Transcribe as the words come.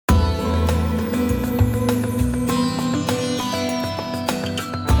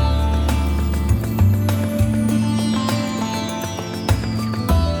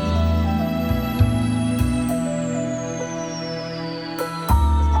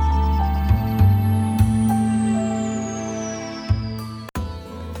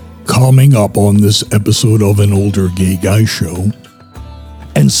Coming up on this episode of An Older Gay Guy Show.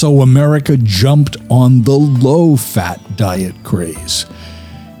 And so America jumped on the low-fat diet craze.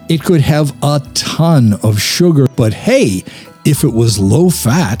 It could have a ton of sugar, but hey, if it was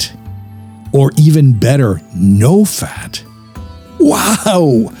low-fat, or even better, no fat,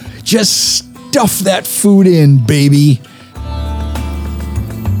 wow, just stuff that food in, baby.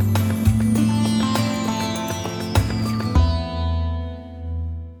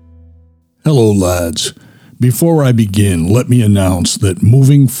 Hello, lads. Before I begin, let me announce that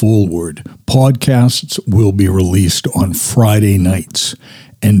moving forward, podcasts will be released on Friday nights,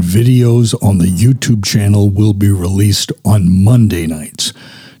 and videos on the YouTube channel will be released on Monday nights.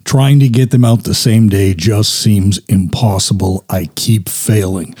 Trying to get them out the same day just seems impossible. I keep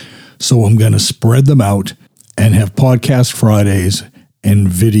failing. So I'm going to spread them out and have podcast Fridays and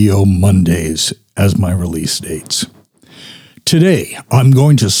video Mondays as my release dates. Today, I'm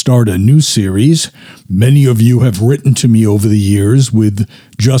going to start a new series. Many of you have written to me over the years with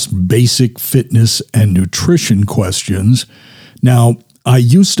just basic fitness and nutrition questions. Now, I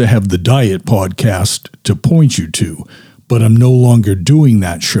used to have the diet podcast to point you to, but I'm no longer doing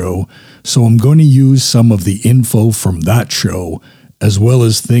that show, so I'm going to use some of the info from that show, as well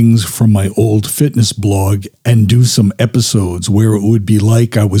as things from my old fitness blog, and do some episodes where it would be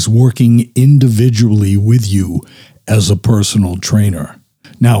like I was working individually with you as a personal trainer.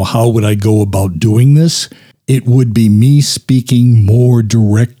 Now, how would I go about doing this? It would be me speaking more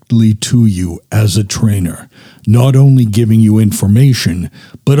directly to you as a trainer, not only giving you information,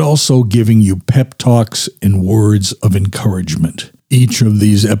 but also giving you pep talks and words of encouragement. Each of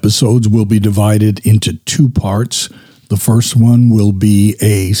these episodes will be divided into two parts. The first one will be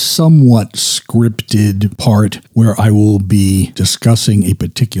a somewhat scripted part where I will be discussing a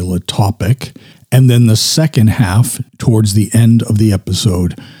particular topic. And then the second half, towards the end of the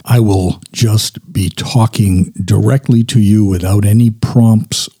episode, I will just be talking directly to you without any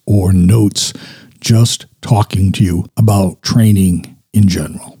prompts or notes, just talking to you about training in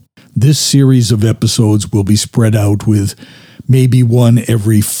general. This series of episodes will be spread out with maybe one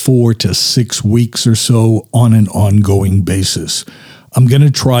every 4 to 6 weeks or so on an ongoing basis. I'm going to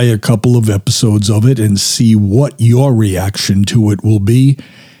try a couple of episodes of it and see what your reaction to it will be.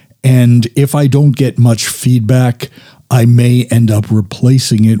 And if I don't get much feedback, I may end up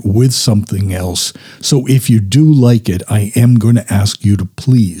replacing it with something else. So if you do like it, I am going to ask you to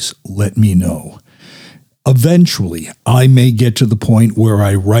please let me know. Eventually, I may get to the point where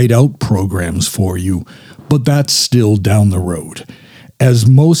I write out programs for you, but that's still down the road. As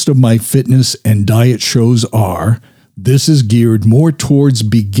most of my fitness and diet shows are, this is geared more towards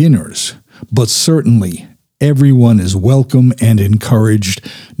beginners, but certainly everyone is welcome and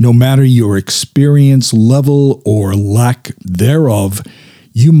encouraged, no matter your experience level or lack thereof.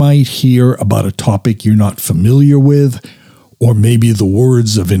 You might hear about a topic you're not familiar with, or maybe the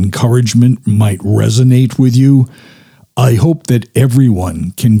words of encouragement might resonate with you. I hope that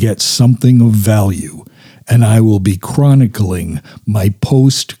everyone can get something of value, and I will be chronicling my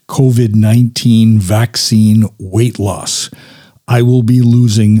post-COVID-19 vaccine weight loss. I will be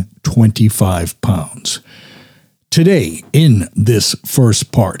losing 25 pounds. Today, in this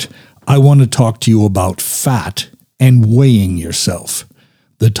first part, I want to talk to you about fat and weighing yourself.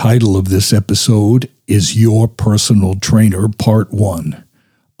 The title of this episode is Your Personal Trainer, Part 1.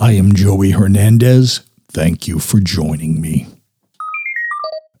 I am Joey Hernandez. Thank you for joining me.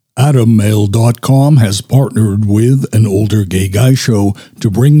 AdamMale.com has partnered with An Older Gay Guy Show to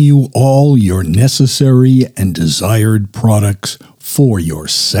bring you all your necessary and desired products for your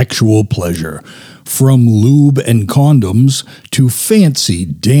sexual pleasure. From lube and condoms to fancy,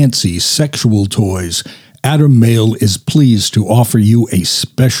 dancy sexual toys, Adam Male is pleased to offer you a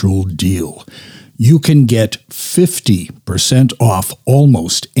special deal. You can get 50% off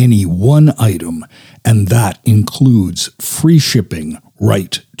almost any one item, and that includes free shipping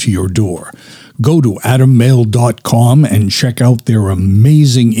right to your door. Go to AdamMale.com and check out their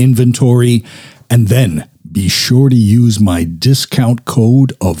amazing inventory, and then be sure to use my discount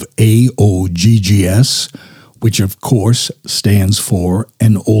code of AOGGS, which of course stands for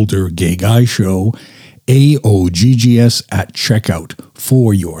An Older Gay Guy Show, AOGGS at checkout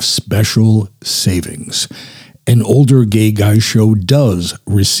for your special savings. An Older Gay Guy Show does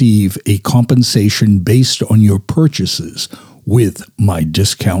receive a compensation based on your purchases with my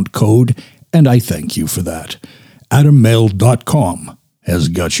discount code, and I thank you for that. AdamMale.com has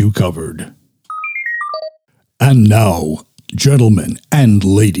got you covered. And now, gentlemen and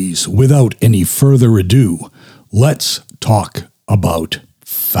ladies, without any further ado, let's talk about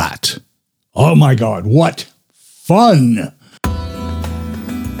fat. Oh my God, what fun!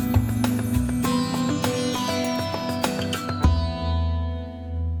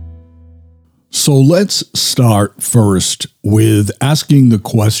 So let's start first with asking the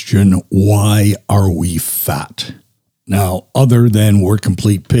question, why are we fat? Now, other than we're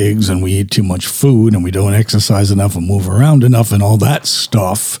complete pigs and we eat too much food and we don't exercise enough and move around enough and all that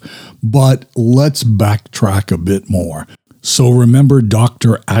stuff, but let's backtrack a bit more. So remember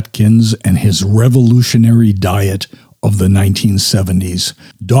Dr. Atkins and his revolutionary diet of the 1970s.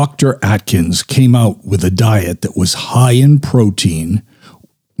 Dr. Atkins came out with a diet that was high in protein,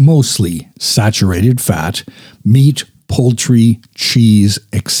 mostly saturated fat, meat, poultry, cheese,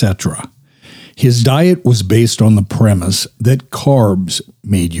 etc. His diet was based on the premise that carbs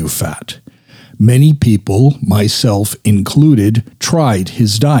made you fat. Many people, myself included, tried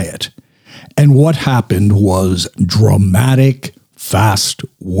his diet. And what happened was dramatic, fast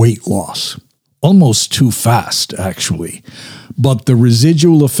weight loss. Almost too fast, actually. But the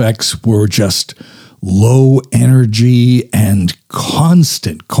residual effects were just low energy and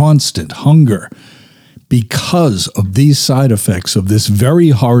constant hunger. Because of these side effects of this very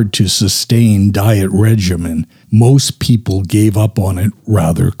hard to sustain diet regimen, most people gave up on it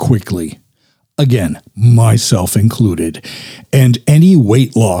rather quickly. Again, myself included. And any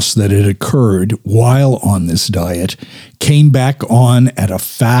weight loss that had occurred while on this diet came back on at a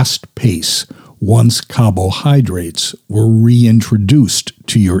fast pace once carbohydrates were reintroduced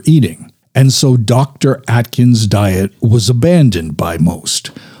to your eating. And so Dr. Atkins' diet was abandoned by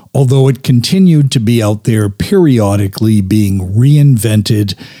most, although it continued to be out there periodically being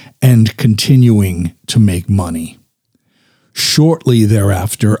reinvented and continuing to make money. Shortly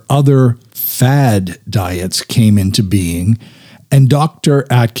thereafter, other fad diets came into being, and Dr.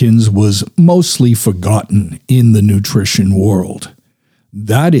 Atkins was mostly forgotten in the nutrition world.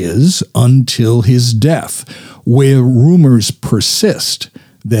 That is, until his death, where rumors persist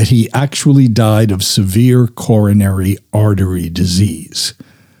that he actually died of severe coronary artery disease.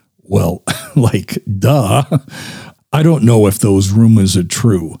 Well, duh. I don't know if those rumors are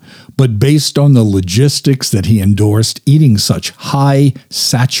true, but based on the logistics that he endorsed eating such high,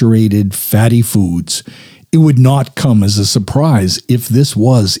 saturated, fatty foods, it would not come as a surprise if this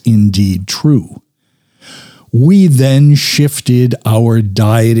was indeed true. We then shifted our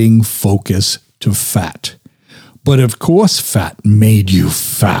dieting focus to fat. But of course fat made you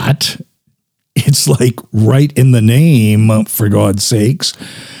fat. It's right in the name, for God's sakes.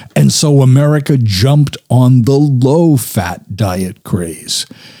 And so America jumped on the low-fat diet craze.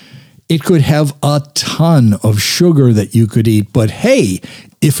 It could have a ton of sugar that you could eat, but hey,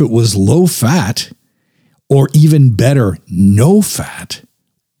 if it was low-fat, or even better, no fat,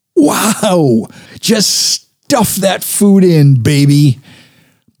 wow, just stuff that food in, baby.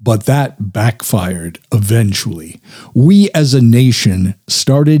 But that backfired eventually. We as a nation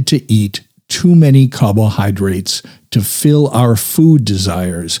started to eat too many carbohydrates to fill our food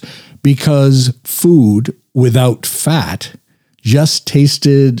desires because food without fat just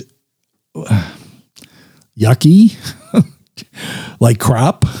tasted yucky, like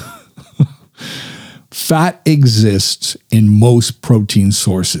crap. Fat exists in most protein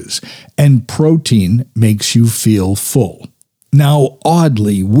sources, and protein makes you feel full. Now,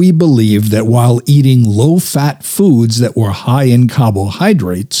 oddly, we believe that while eating low-fat foods that were high in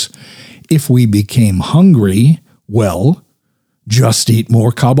carbohydrates, if we became hungry, well, just eat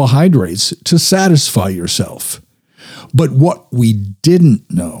more carbohydrates to satisfy yourself. But what we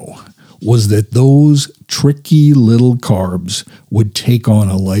didn't know was that those tricky little carbs would take on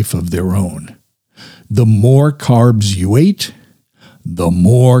a life of their own. The more carbs you ate, the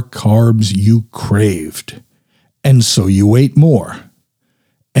more carbs you craved. And so you ate more.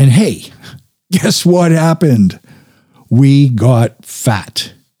 And hey, guess what happened? We got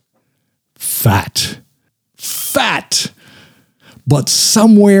fat. Fat. But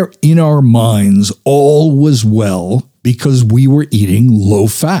somewhere in our minds, all was well because we were eating low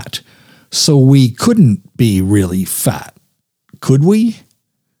fat. So we couldn't be really fat. Could we?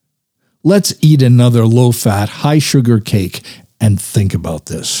 Let's eat another low-fat, high-sugar cake and think about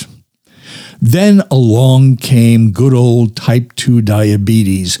this. Then along came good old type 2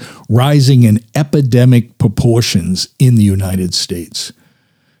 diabetes, rising in epidemic proportions in the United States.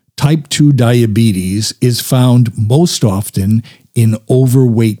 Type 2 diabetes is found most often in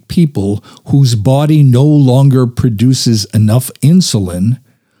overweight people whose body no longer produces enough insulin,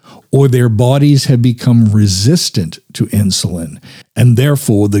 or their bodies have become resistant to insulin, and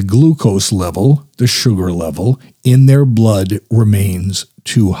therefore the glucose level, the sugar level, in their blood remains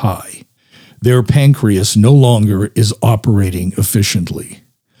too high. Their pancreas no longer is operating efficiently.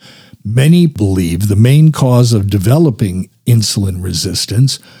 Many believe the main cause of developing insulin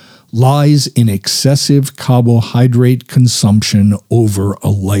resistance lies in excessive carbohydrate consumption over a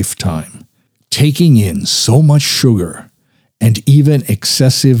lifetime. Taking in so much sugar and even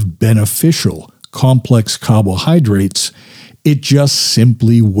excessive beneficial complex carbohydrates, it just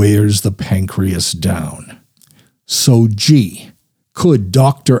simply wears the pancreas down. So gee, could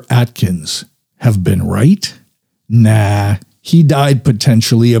Dr. Atkins have been right? Nah, he died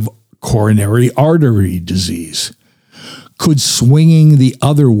potentially of coronary artery disease. Could swinging the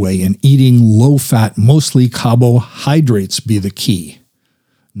other way and eating low-fat, mostly carbohydrates be the key?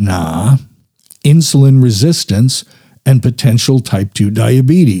 Nah, insulin resistance and potential type 2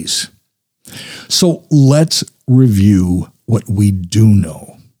 diabetes. So let's review what we do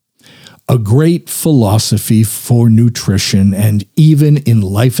know. A great philosophy for nutrition and even in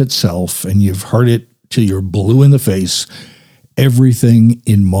life itself, and you've heard it till you're blue in the face, everything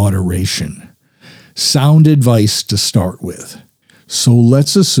in moderation. Sound advice to start with. So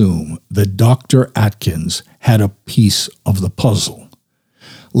let's assume that Dr. Atkins had a piece of the puzzle.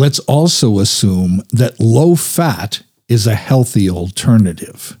 Let's also assume that low fat is a healthy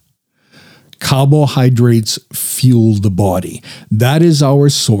alternative. Carbohydrates fuel the body. That is our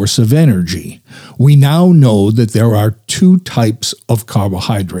source of energy. We now know that there are two types of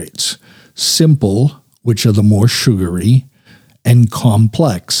carbohydrates: simple, which are the more sugary, and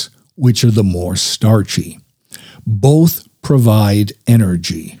complex, which are the more starchy. Both provide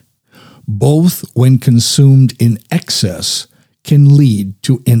energy. Both, when consumed in excess, can lead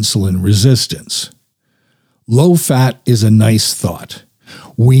to insulin resistance. Low fat is a nice thought.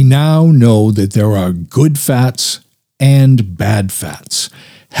 We now know that there are good fats and bad fats.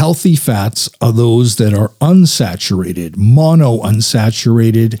 Healthy fats are those that are unsaturated,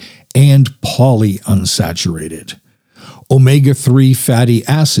 monounsaturated, and polyunsaturated. Omega-3 fatty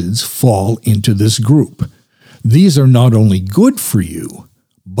acids fall into this group. These are not only good for you,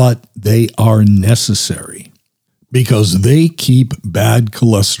 but they are necessary because they keep bad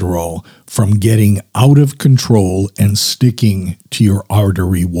cholesterol from getting out of control and sticking to your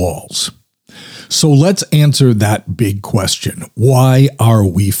artery walls. So let's answer that big question. Why are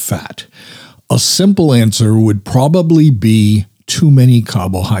we fat? A simple answer would probably be too many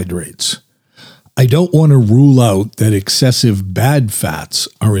carbohydrates. I don't want to rule out that excessive bad fats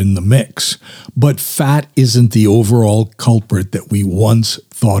are in the mix, but fat isn't the overall culprit that we once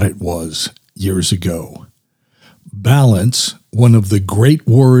thought it was years ago. Balance, one of the great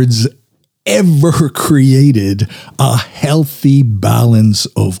words ever created, a healthy balance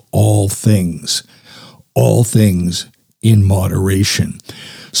of all things in moderation.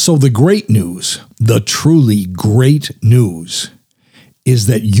 So the great news, the truly great news, is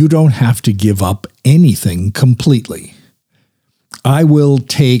that you don't have to give up anything completely. I will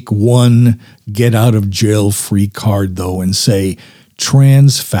take one get-out-of-jail-free card, though, and say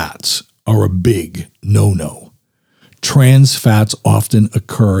trans fats are a big no-no. Trans fats often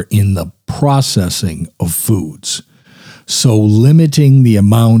occur in the processing of foods. So limiting the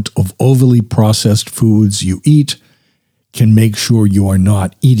amount of overly processed foods you eat can make sure you are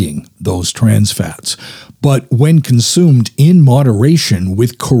not eating those trans fats. But when consumed in moderation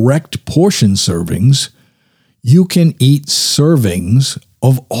with correct portion servings, you can eat servings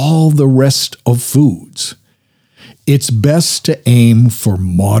of all the rest of foods. It's best to aim for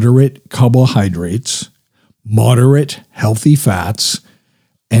moderate carbohydrates, moderate healthy fats,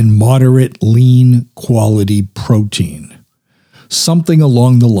 and moderate lean quality protein. Something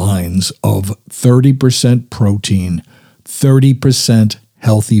along the lines of 30% protein, 30%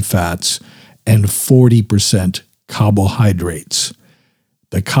 healthy fats, and 40% carbohydrates.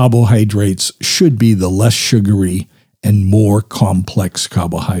 The carbohydrates should be the less sugary and more complex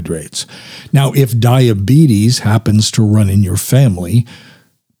carbohydrates. Now, if diabetes happens to run in your family,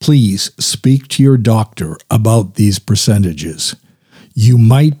 please speak to your doctor about these percentages. You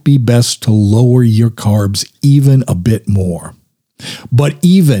might be best to lower your carbs even a bit more. But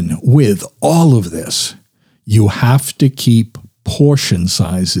even with all of this, you have to keep portion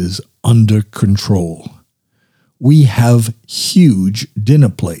sizes under control. We have huge dinner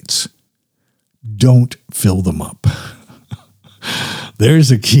plates. Don't fill them up.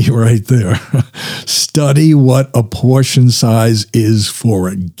 There's a key right there. Study what a portion size is for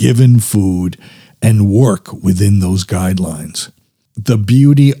a given food and work within those guidelines. The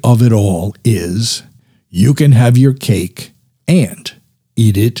beauty of it all is you can have your cake and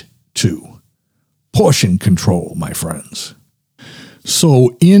eat it too. Portion control, my friends.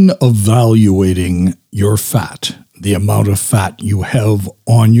 So in evaluating your fat, the amount of fat you have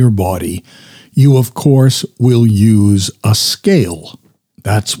on your body, you of course will use a scale.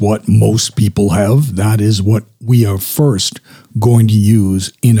 That's what most people have. That is what we are first going to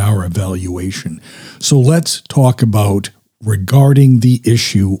use in our evaluation. So let's talk about regarding the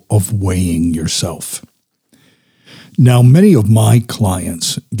issue of weighing yourself. Now, many of my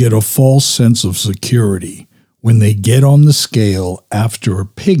clients get a false sense of security when they get on the scale after a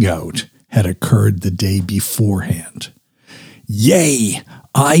pig out had occurred the day beforehand. Yay,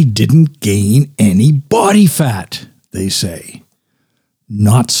 I didn't gain any body fat, they say.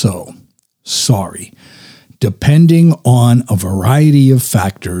 Not so. Sorry. Depending on a variety of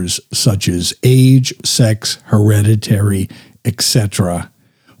factors such as age, sex, hereditary, etc.,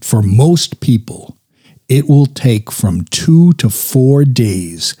 for most people, it will take from 2 to 4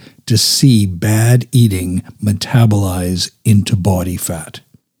 days to see bad eating metabolize into body fat.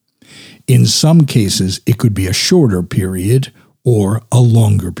 In some cases, it could be a shorter period or a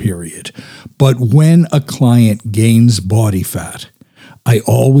longer period. But when a client gains body fat, I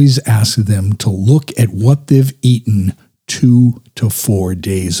always ask them to look at what they've eaten 2 to 4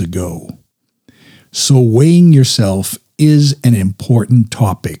 days ago. So weighing yourself is an important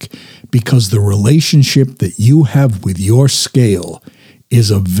topic because the relationship that you have with your scale is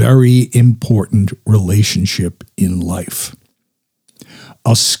a very important relationship in life.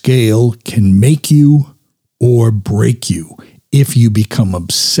 A scale can make you or break you if you become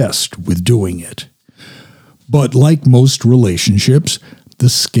obsessed with doing it. But like most relationships, the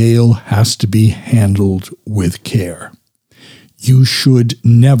scale has to be handled with care. You should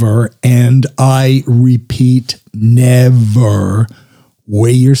never, and I repeat, never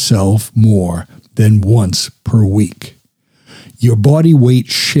weigh yourself more than once per week. Your body weight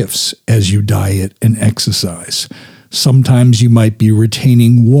shifts as you diet and exercise. Sometimes you might be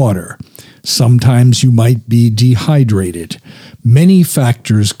retaining water. Sometimes you might be dehydrated. Many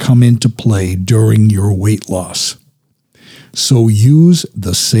factors come into play during your weight loss. So use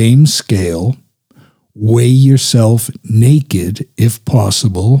the same scale, weigh yourself naked if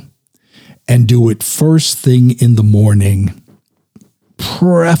possible, and do it first thing in the morning,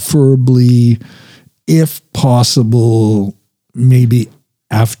 preferably, if possible, maybe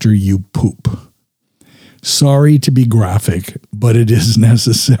after you poop. Sorry to be graphic, but it is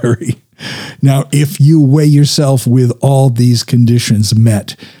necessary. Now, if you weigh yourself with all these conditions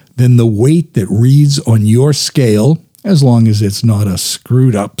met, then the weight that reads on your scale, as long as it's not a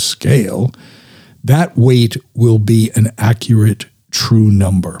screwed up scale, that weight will be an accurate, true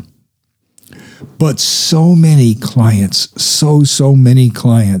number. But so many clients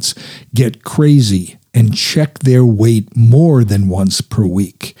get crazy and check their weight more than once per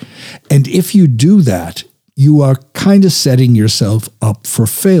week. And if you do that, you are kind of setting yourself up for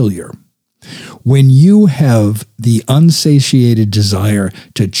failure. When you have the unsatiated desire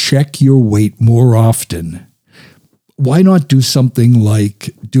to check your weight more often, why not do something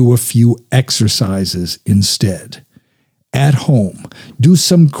like do a few exercises instead? At home, do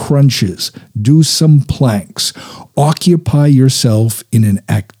some crunches, do some planks, occupy yourself in an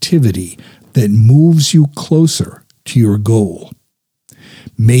activity that moves you closer to your goal.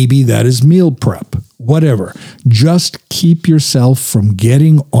 Maybe that is meal prep, whatever. Just keep yourself from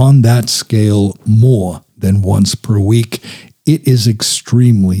getting on that scale more than once per week. It is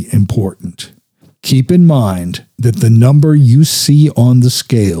extremely important. Keep in mind that the number you see on the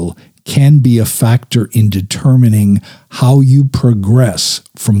scale can be a factor in determining how you progress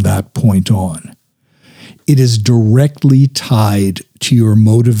from that point on. It is directly tied to your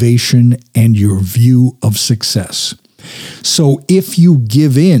motivation and your view of success. So if you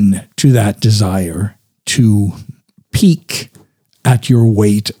give in to that desire to peak at your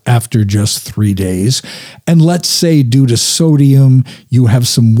weight after just 3 days, and let's say due to sodium, you have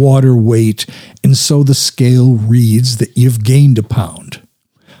some water weight, and so the scale reads that you've gained a pound,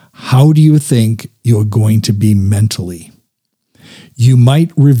 how do you think you're going to be mentally? You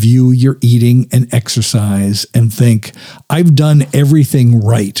might review your eating and exercise and think, I've done everything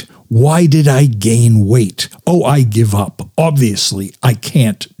right. Why did I gain weight? Oh, I give up. Obviously, I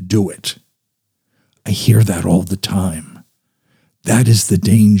can't do it. I hear that all the time. That is the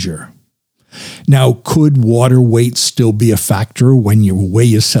danger. Now, could water weight still be a factor when you weigh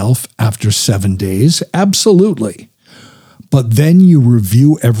yourself after 7 days? Absolutely. But then you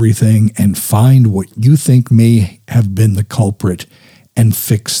review everything and find what you think may have been the culprit and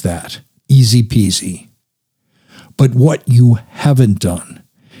fix that. Easy peasy. But what you haven't done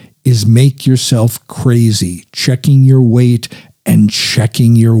is make yourself crazy, checking your weight and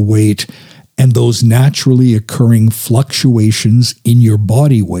checking your weight, and those naturally occurring fluctuations in your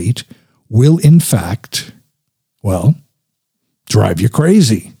body weight will in fact, drive you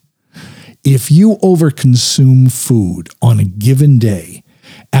crazy. If you overconsume food on a given day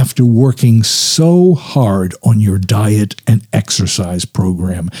after working so hard on your diet and exercise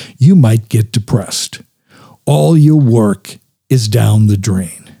program, you might get depressed. all your work is down the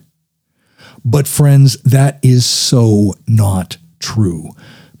drain. But friends, that is so not true.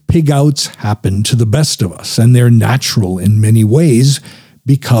 Pig outs happen to the best of us, and they're natural in many ways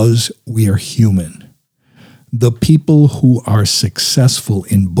because we are human. The people who are successful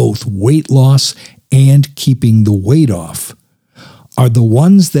in both weight loss and keeping the weight off are the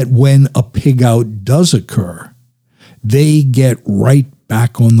ones that when a pig out does occur, they get right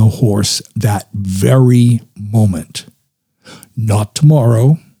back on the horse that very moment. Not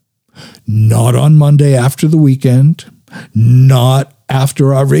tomorrow, not on Monday after the weekend, not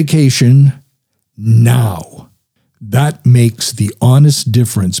after our vacation, now. That makes the honest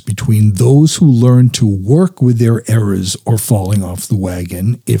difference between those who learn to work with their errors or falling off the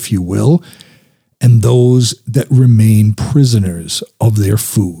wagon, if you will, and those that remain prisoners of their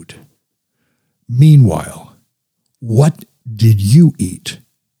food. Meanwhile, what did you eat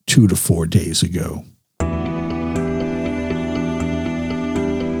 2 to 4 days ago?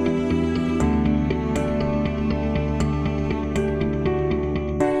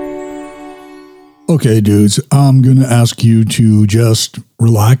 Okay, dudes, I'm going to ask you to just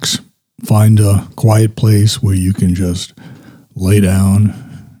relax, find a quiet place where you can just lay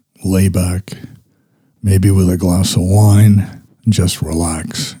down, lay back, maybe with a glass of wine, just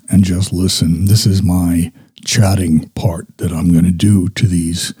relax and just listen. This is my chatting part that I'm going to do to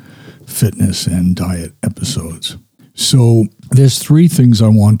these fitness and diet episodes. So there's 3 things I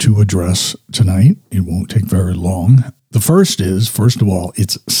want to address tonight. It won't take very long. The first is, first of all,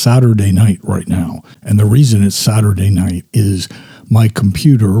 it's Saturday night right now. And the reason it's Saturday night is my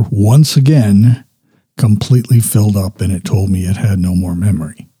computer, once again, completely filled up and it told me it had no more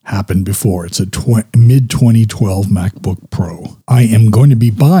memory. Happened before. It's a mid-2012 MacBook Pro. I am going to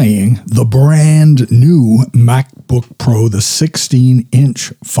be buying the brand new MacBook Pro, the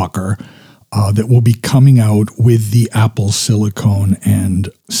 16-inch fucker, that will be coming out with the Apple Silicone and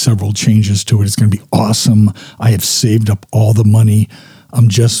several changes to it. It's going to be awesome. I have saved up all the money. I'm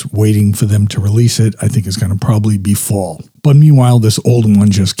just waiting for them to release it. I think it's going to probably be fall. But meanwhile, this old one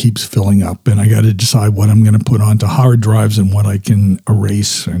just keeps filling up, and I got to decide what I'm going to put onto hard drives and what I can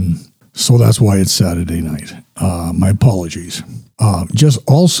erase. And so that's why it's Saturday night. My apologies. Just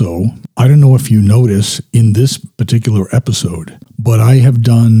also, I don't know if you notice in this particular episode, but I have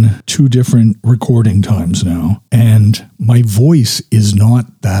done 2 different recording times now, and my voice is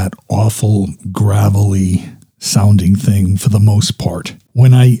not that awful, gravelly sounding thing for the most part.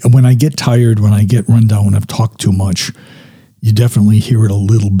 When I get tired, when I get run down, when I've talked too much, you definitely hear it a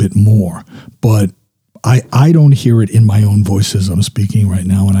little bit more. But I don't hear it in my own voice as I'm speaking right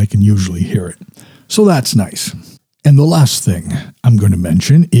now, and I can usually hear it. So that's nice. And the last thing I'm going to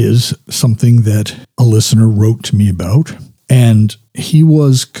mention is something that a listener wrote to me about. And he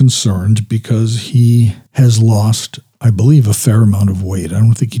was concerned because he has lost, I believe, a fair amount of weight. I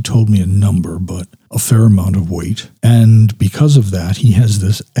don't think he told me a number, but a fair amount of weight. And because of that, he has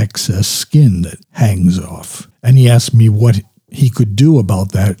this excess skin that hangs off. And he asked me what he could do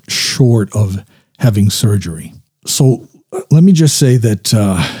about that short of having surgery. So let me just say that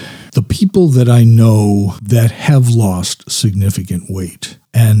the people that I know that have lost significant weight,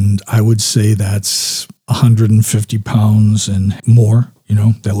 and I would say that's 150 pounds and more,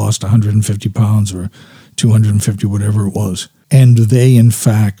 they lost 150 pounds or 250, whatever it was. And they, in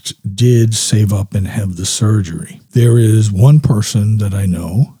fact, did save up and have the surgery. There is one person that I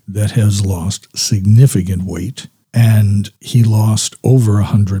know that has lost significant weight, and he lost over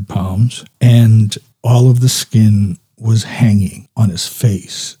 100 pounds, and all of the skin was hanging on his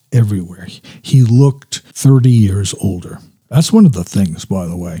face everywhere. He looked 30 years older. That's one of the things, by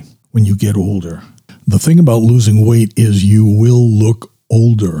the way, when you get older. The thing about losing weight is you will look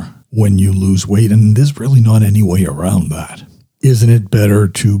older when you lose weight, and there's really not any way around that. Isn't it better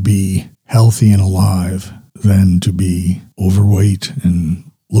to be healthy and alive than to be overweight and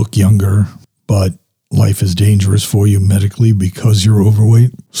look younger, but life is dangerous for you medically because you're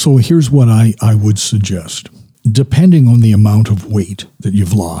overweight? So here's what I would suggest. Depending on the amount of weight that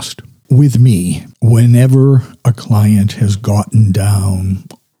you've lost, with me, whenever a client has gotten down,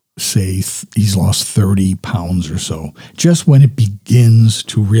 say he's lost 30 pounds or so, just when it begins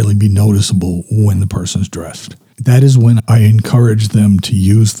to really be noticeable when the person's dressed, that is when I encourage them to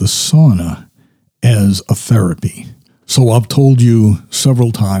use the sauna as a therapy. So I've told you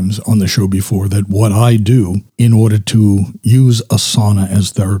several times on the show before that what I do in order to use a sauna as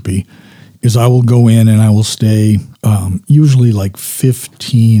therapy is I will go in and I will stay usually like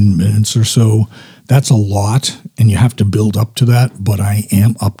 15 minutes or so. That's a lot, and you have to build up to that, but I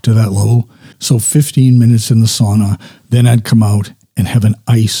am up to that level. So 15 minutes in the sauna, then I'd come out and have an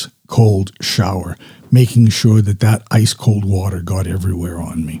ice cold shower. making sure that that ice cold water got everywhere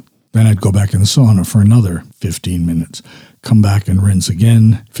on me. Then I'd go back in the sauna for another 15 minutes, come back and rinse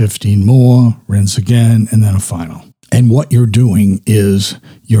again, 15 more, rinse again, and then a final. And what you're doing is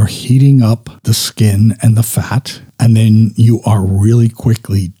you're heating up the skin and the fat, and then you are really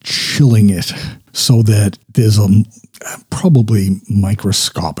quickly chilling it so that there's a probably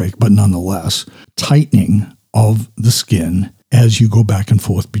microscopic, but nonetheless, tightening of the skin as you go back and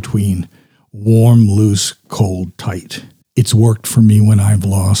forth between warm, loose, cold, tight. It's worked for me when I've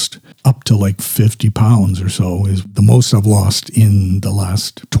lost up to like 50 pounds or so, is the most I've lost in the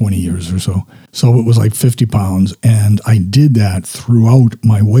last 20 years or so. So it was like 50 pounds, and I did that throughout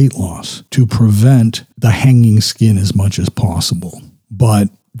my weight loss to prevent the hanging skin as much as possible. But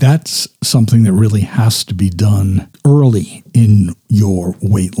that's something that really has to be done early in your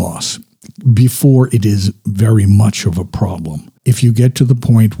weight loss before it is very much of a problem. If you get to the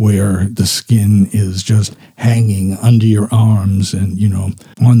point where the skin is just hanging under your arms and,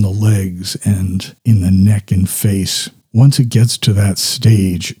 on the legs and in the neck and face, once it gets to that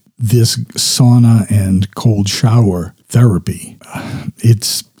stage, this sauna and cold shower therapy,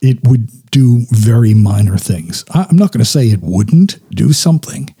 it would do very minor things. I'm not going to say it wouldn't do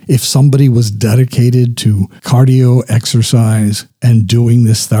something. If somebody was dedicated to cardio exercise and doing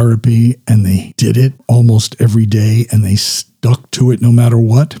this therapy and they did it almost every day and they stuck to it no matter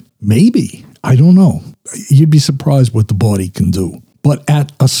what, maybe. I don't know. You'd be surprised what the body can do. But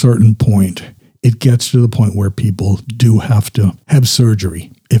at a certain point, it gets to the point where people do have to have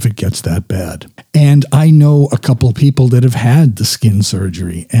surgery if it gets that bad. And I know a couple of people that have had the skin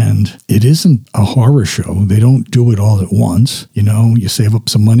surgery, and it isn't a horror show. They don't do it all at once. You save up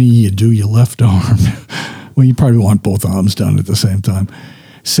some money, you do your left arm. Well, you probably want both arms done at the same time.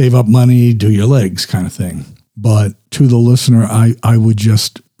 Save up money, do your legs kind of thing. But to the listener, I would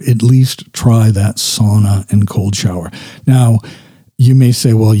just at least try that sauna and cold shower. Now, you may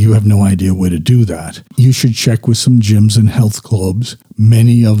say, well, you have no idea where to do that. You should check with some gyms and health clubs.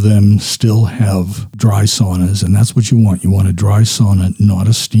 Many of them still have dry saunas, and that's what you want. You want a dry sauna, not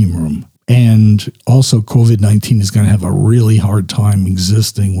a steam room. And also, COVID-19 is going to have a really hard time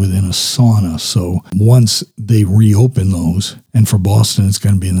existing within a sauna. So once they reopen those, and for Boston, it's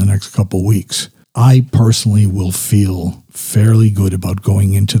going to be in the next couple weeks, I personally will feel fairly good about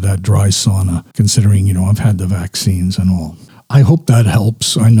going into that dry sauna, considering, I've had the vaccines and all. I hope that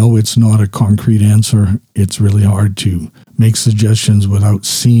helps. I know it's not a concrete answer. It's really hard to make suggestions without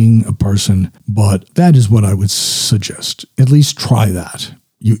seeing a person, but that is what I would suggest. At least try that.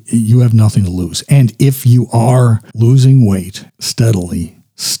 You have nothing to lose. And if you are losing weight steadily,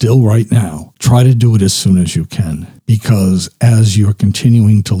 still right now, try to do it as soon as you can, because as you're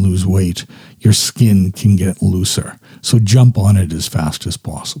continuing to lose weight, your skin can get looser. So jump on it as fast as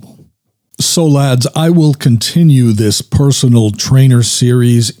possible. So lads, I will continue this personal trainer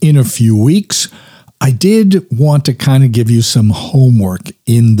series in a few weeks. I did want to kind of give you some homework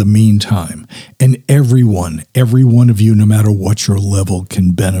in the meantime, and every one of you, no matter what your level,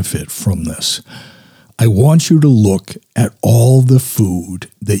 can benefit from this. I want you to look at all the food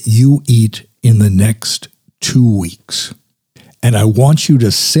that you eat in the next 2 weeks, and I want you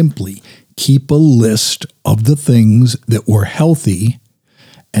to simply keep a list of the things that were healthy,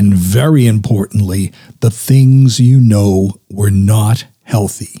 and very importantly, the things you know were not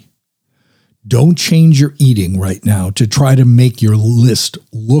healthy. Don't change your eating right now to try to make your list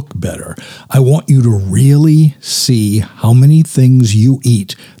look better. I want you to really see how many things you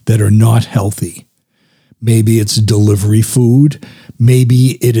eat that are not healthy. Maybe it's delivery food.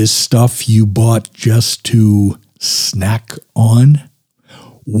 Maybe it is stuff you bought just to snack on.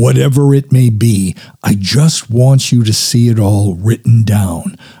 Whatever it may be, I just want you to see it all written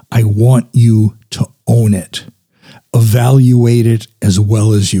down. I want you to own it. Evaluate it as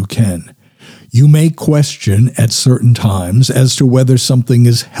well as you can. You may question at certain times as to whether something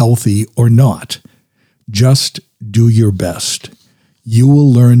is healthy or not. Just do your best. You will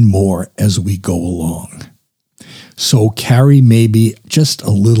learn more as we go along. So carry maybe just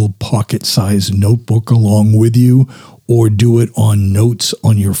a little pocket-sized notebook along with you, or do it on notes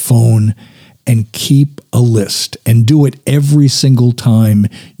on your phone, and keep a list and do it every single time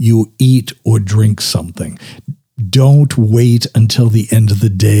you eat or drink something. Don't wait until the end of the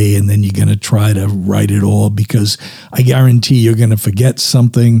day and then you're going to try to write it all, because I guarantee you're going to forget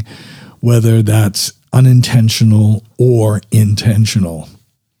something, whether that's unintentional or intentional.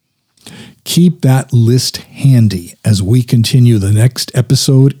 Keep that list handy as we continue the next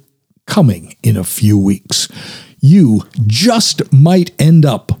episode coming in a few weeks. You just might end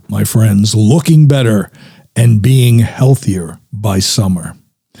up, my friends, looking better and being healthier by summer.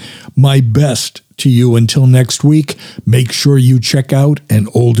 My best to you until next week. Make sure you check out an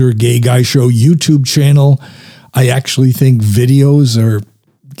Older Gay Guy Show YouTube channel. I actually think videos are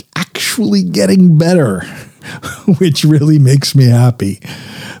actually getting better, which really makes me happy.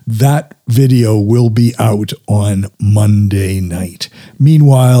 That video will be out on Monday night.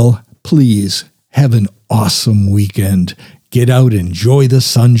 Meanwhile, please have an awesome weekend. Get out, enjoy the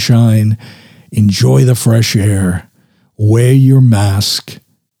sunshine, enjoy the fresh air, wear your mask.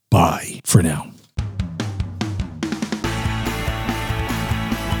 Bye for now.